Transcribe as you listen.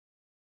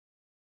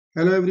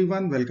Hello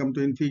everyone, welcome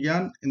to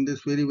Enthusiast. In this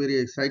very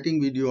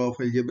exciting video of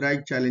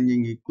algebraic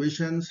challenging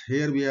equations,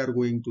 here we are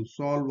going to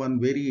solve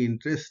one very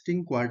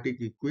interesting quartic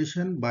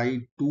equation by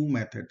two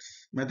methods.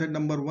 Method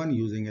number 1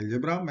 using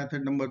algebra,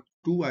 method number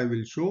 2 I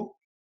will show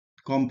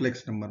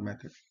complex number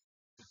method.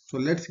 So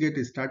let's get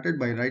started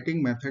by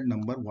writing method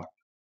number 1.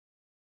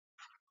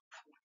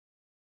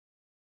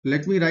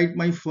 Let me write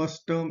my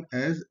first term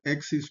as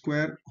x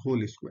square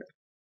whole square.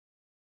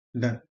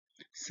 Done.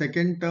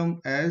 Second term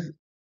as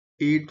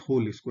 8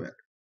 whole square.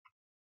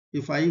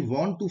 If I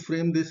want to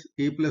frame this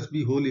a plus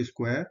b whole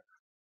square,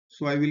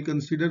 so I will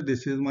consider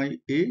this is my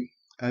a,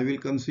 I will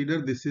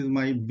consider this is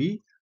my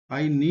b.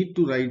 I need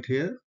to write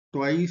here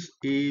twice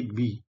ab.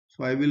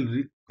 So I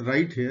will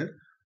write here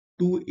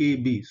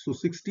 2ab. So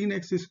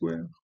 16x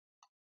square.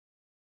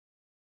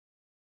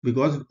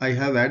 Because I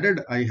have added,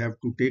 I have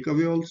to take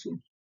away also.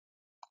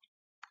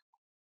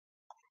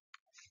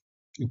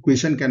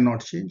 Equation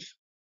cannot change.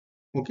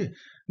 Okay.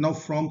 Now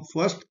from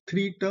first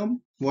three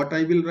term, what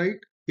I will write?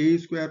 A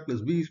square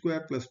plus b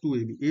square plus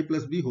 2ab. A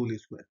plus b whole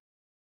square.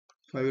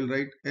 So I will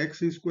write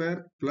x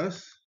square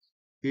plus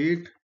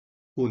 8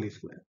 whole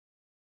square.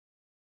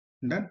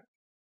 Done.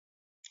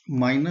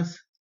 Minus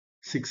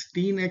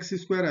 16x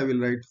square, I will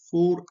write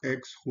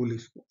 4x whole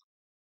square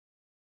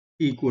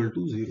equal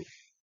to 0.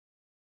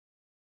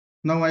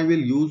 Now I will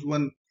use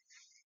one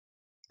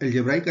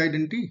algebraic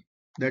identity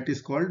that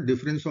is called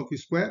difference of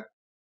square.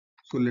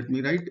 So let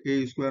me write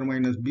a square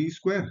minus b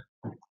square,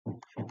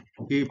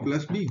 a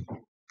plus b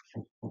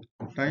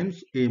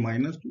times a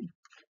minus b.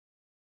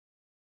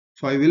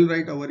 So I will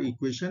write our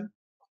equation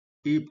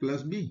a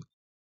plus b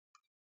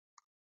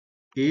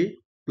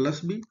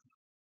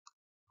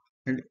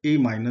and a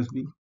minus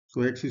b.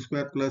 So x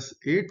square plus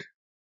 8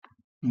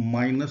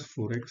 minus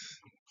 4x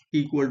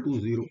equal to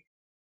 0.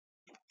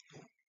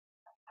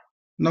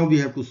 Now we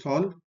have to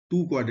solve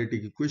two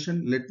quadratic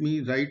equation. Let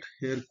me write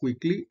here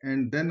quickly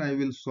and then I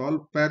will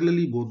solve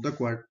parallelly both the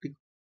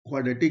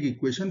quadratic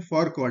equation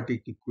for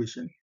quartic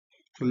equation.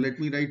 So let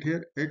me write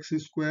here x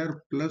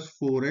square plus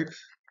 4x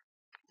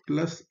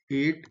plus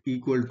 8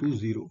 equal to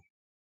 0.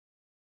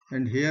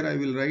 And here I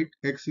will write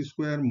x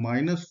square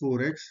minus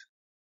 4x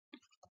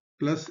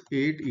plus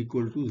 8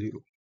 equal to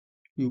 0.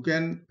 You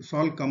can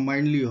solve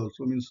combinedly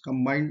also, means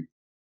combined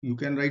you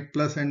can write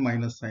plus and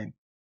minus sign.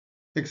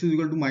 X is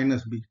equal to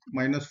minus b,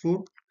 minus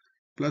 4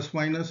 plus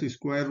minus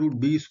square root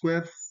b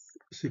square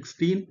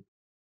 16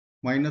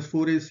 minus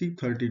 4ac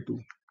 32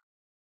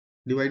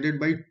 divided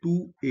by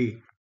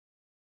 2a.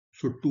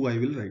 So 2 I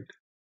will write.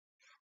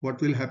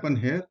 What will happen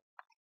here?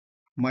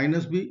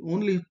 Minus b,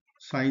 only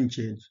sign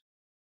change.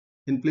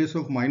 In place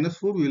of minus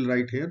 4 we will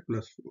write here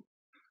plus 4.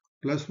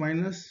 Plus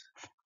minus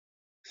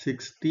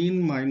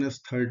 16 minus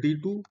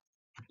 32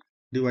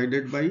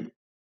 divided by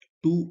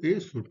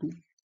 2a, so 2.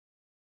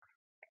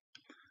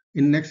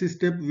 In next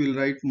step we will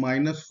write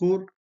minus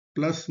 4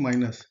 plus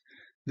minus.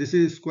 This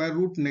is square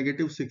root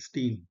negative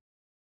 16.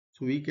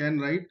 So we can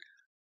write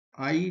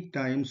I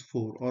times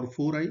 4 or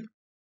 4i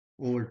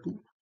over 2.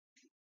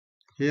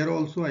 Here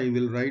also I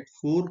will write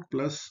 4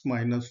 plus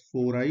minus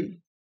 4i.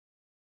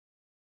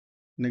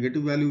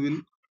 Negative value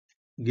will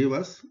give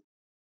us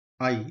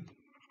I.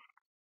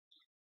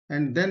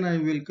 And then I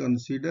will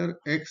consider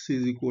x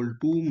is equal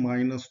to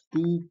minus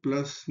 2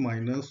 plus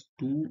minus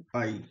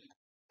 2i.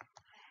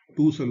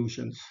 Two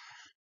solutions.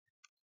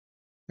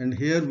 And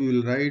here we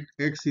will write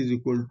x is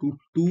equal to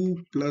 2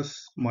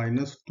 plus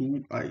minus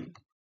 2i.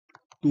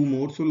 Two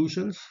more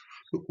solutions.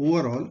 So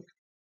overall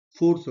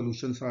 4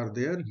 solutions are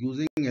there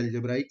using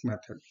algebraic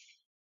method,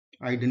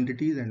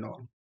 identities and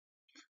all.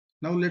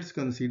 Now let's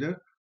consider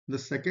the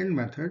second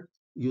method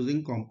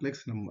using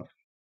complex number.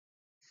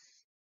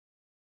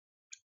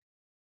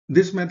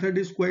 This method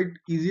is quite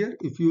easier.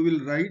 If you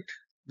will write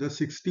the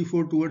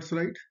 64 towards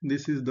right,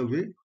 this is the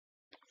way.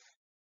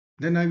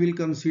 Then I will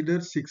consider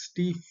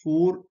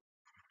 64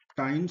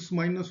 times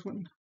minus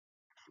 1,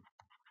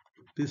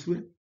 this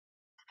way.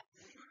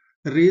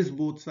 Raise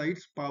both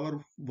sides, power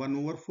 1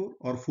 over 4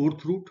 or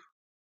 4th root.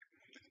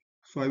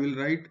 So I will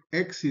write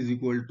x is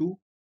equal to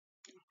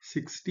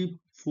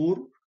 64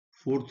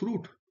 4th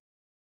root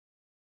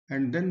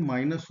and then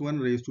minus 1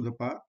 raised to the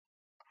power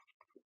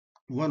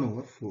 1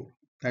 over 4.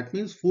 That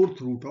means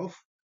 4th root of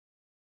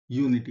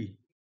unity.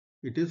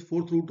 It is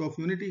 4th root of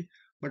unity,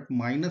 but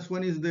minus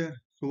 1 is there.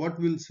 So what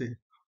will say?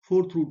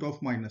 4th root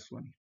of minus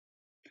 1.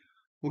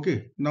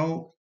 Okay,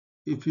 now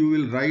if you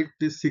will write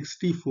this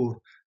 64,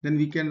 then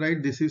we can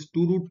write this is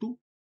 2 root 2.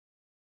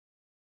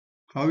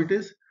 How it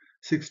is?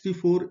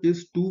 64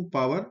 is 2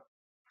 power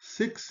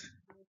 6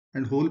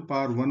 and whole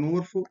power 1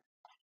 over 4.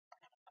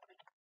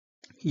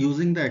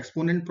 Using the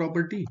exponent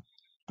property,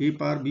 a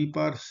power b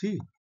power c,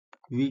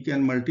 we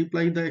can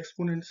multiply the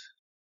exponents.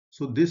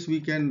 So this we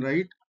can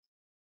write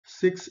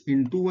 6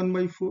 into 1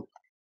 by 4.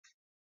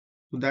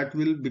 So that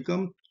will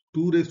become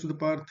 2 raised to the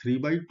power 3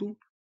 by 2.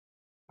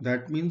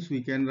 That means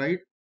we can write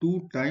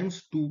 2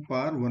 times 2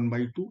 power 1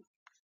 by 2,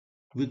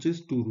 which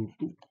is 2 root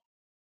 2.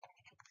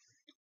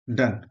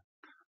 Done.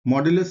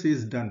 Modulus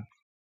is done.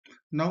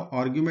 Now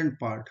argument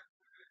part.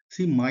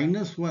 See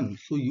minus 1,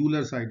 so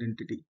Euler's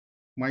identity.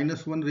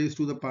 Minus 1 raised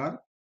to the power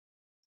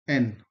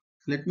n.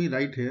 Let me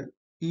write here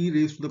e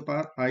raised to the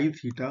power I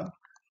theta.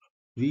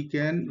 We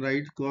can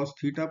write cos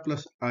theta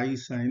plus I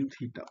sin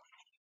theta.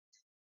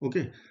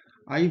 Okay,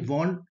 I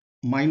want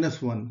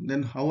minus 1.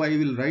 Then how I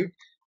will write?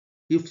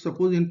 If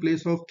suppose in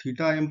place of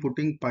theta I am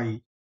putting pi,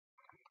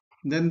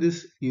 then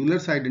this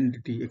Euler's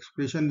identity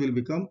expression will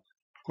become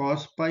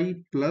cos pi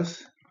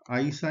plus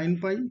I sin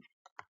pi.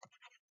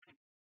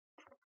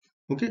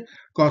 Okay,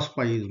 cos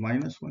pi is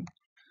minus 1,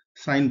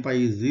 sin pi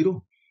is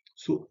 0.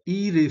 So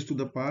e raised to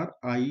the power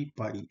I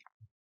pi.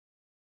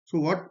 So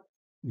what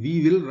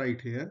we will write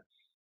here,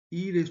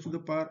 e raised to the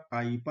power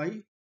I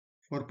pi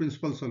for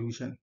principal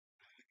solution.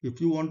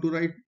 If you want to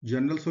write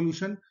general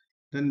solution,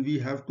 then we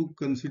have to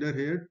consider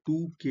here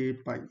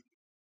 2k pi.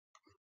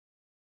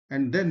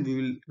 And then we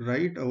will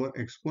write our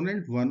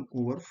exponent 1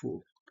 over 4.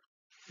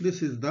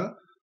 This is the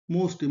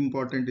most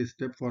important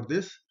step for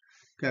this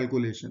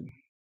calculation.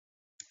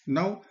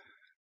 Now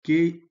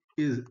k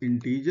is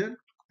integer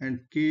and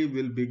k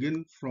will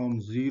begin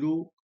from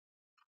 0,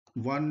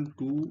 1,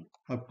 2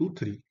 up to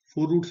 3.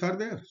 4 roots are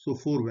there, so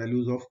 4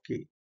 values of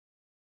k.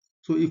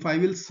 So if I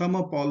will sum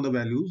up all the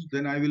values,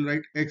 then I will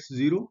write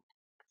x0,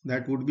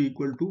 that would be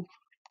equal to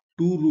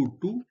 2 root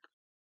 2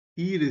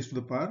 e raised to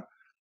the power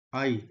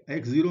I.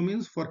 X0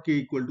 means for k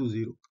equal to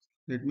 0.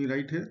 Let me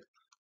write here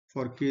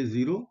for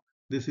k0,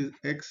 this is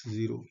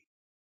x0.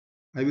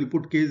 I will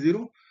put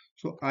k0,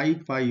 so I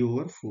pi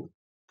over 4.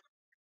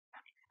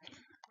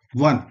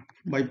 1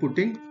 by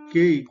putting k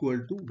equal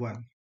to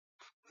 1.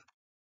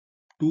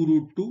 2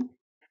 root 2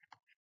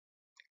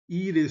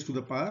 e raised to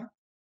the power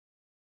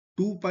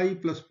 2 pi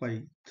plus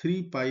pi,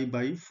 3 pi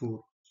by 4.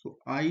 So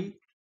I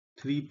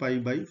 3 pi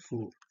by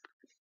 4.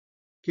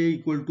 K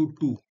equal to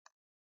 2.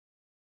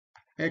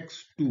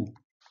 X2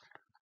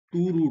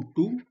 2 root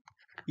 2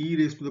 e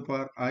raised to the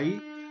power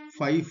I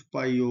 5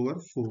 pi over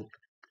 4.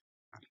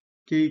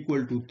 K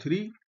equal to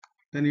 3.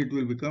 Then it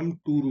will become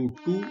 2 root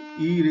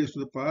 2 e raised to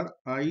the power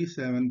I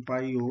 7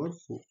 pi over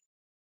 4.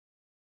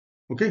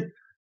 Okay.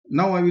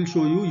 Now I will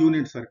show you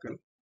unit circle.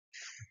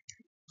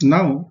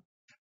 Now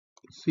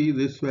see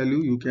this value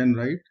you can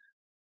write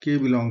k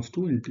belongs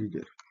to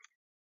integer.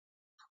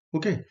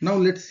 Okay. Now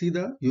let's see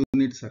the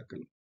unit circle.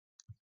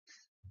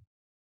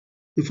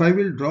 If I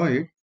will draw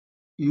it,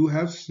 you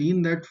have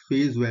seen that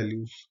phase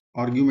values,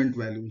 argument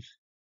values.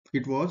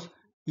 It was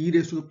e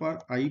raised to the power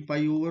I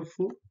pi over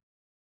 4,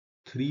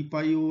 3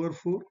 pi over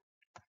 4,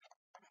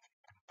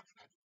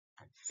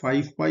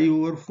 5 pi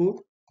over 4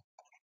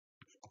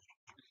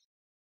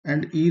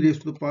 and e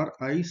raised to the power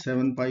I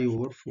 7 pi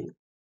over 4.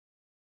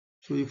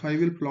 So if I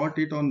will plot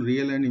it on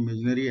real and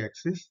imaginary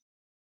axis,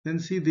 then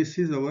see this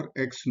is our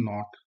x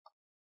naught.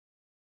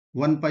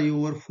 1 pi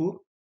over 4,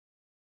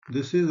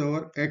 this is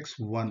our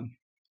x1.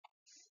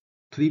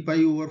 3 pi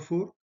over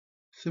 4,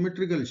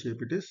 symmetrical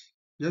shape it is.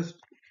 Just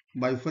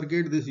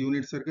bifurcate this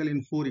unit circle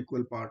in 4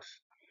 equal parts.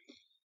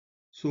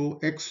 So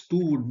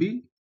x2 would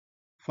be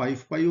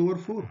 5 pi over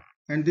 4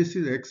 and this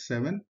is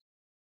x7,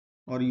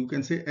 or you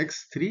can say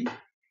x3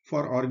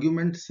 for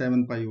argument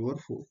 7 pi over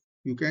 4.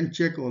 You can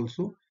check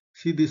also.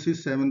 See this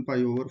is 7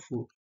 pi over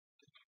 4.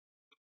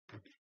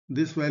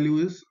 This value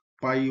is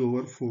pi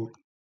over 4.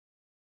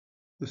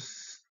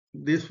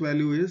 This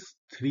value is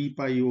 3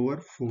 pi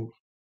over 4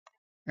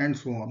 and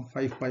so on.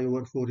 5 pi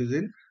over 4 is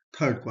in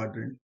third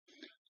quadrant.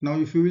 Now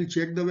if you will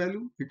check the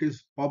value, it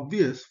is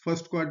obvious.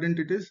 First quadrant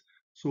it is,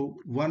 so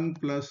 1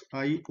 plus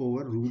I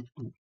over root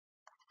 2.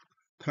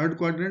 Third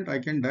quadrant I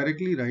can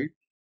directly write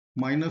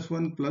minus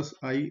 1 plus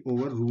I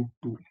over root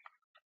 2.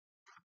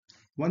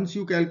 Once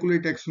you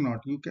calculate x0,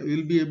 you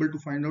will be able to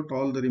find out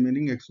all the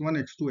remaining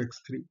x1, x2,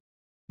 x3.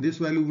 This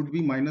value would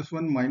be minus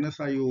 1 minus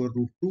I over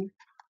root 2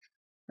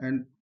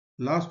 and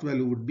last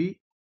value would be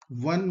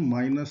 1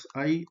 minus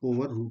I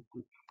over root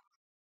 2.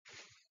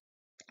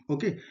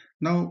 Okay,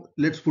 now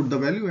let's put the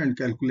value and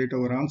calculate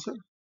our answer.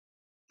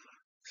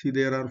 See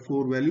there are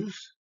 4 values.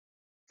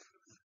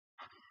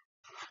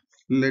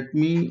 Let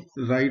me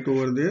write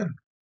over there.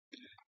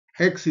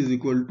 X is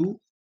equal to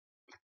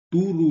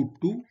 2 root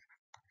 2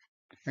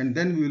 and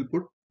then we will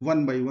put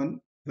 1 by 1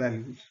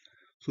 values.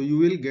 So you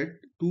will get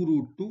 2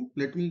 root 2.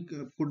 Let me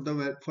put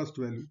the first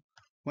value.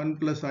 1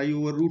 plus I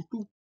over root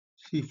 2.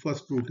 See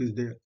first root is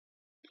there.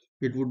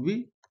 It would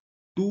be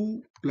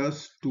 2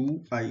 plus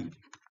 2i.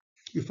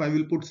 If I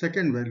will put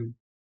second value,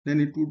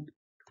 then it would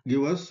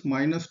give us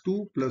minus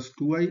 2 plus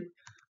 2i.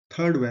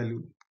 Third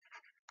value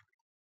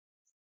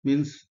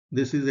means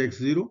this is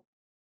x0,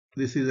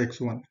 this is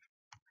x1.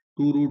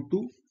 2 root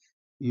 2,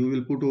 you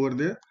will put over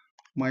there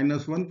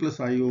minus 1 plus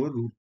I over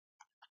root.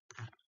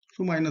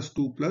 So minus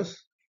 2 plus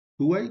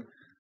 2i.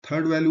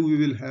 Third value we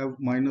will have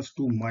minus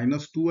 2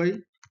 minus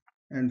 2i.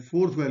 And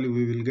fourth value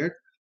we will get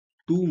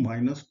 2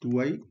 minus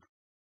 2i.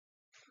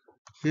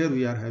 Here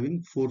we are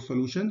having 4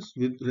 solutions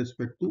with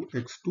respect to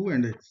x2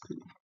 and x3.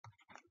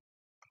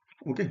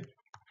 Okay,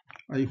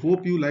 I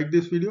hope you like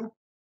this video.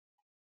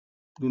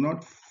 Do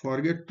not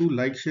forget to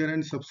like, share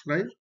and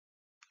subscribe.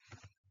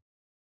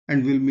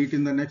 And we'll meet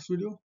in the next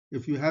video.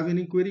 If you have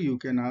any query, you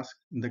can ask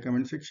in the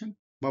comment section.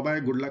 Bye bye.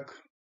 Good luck.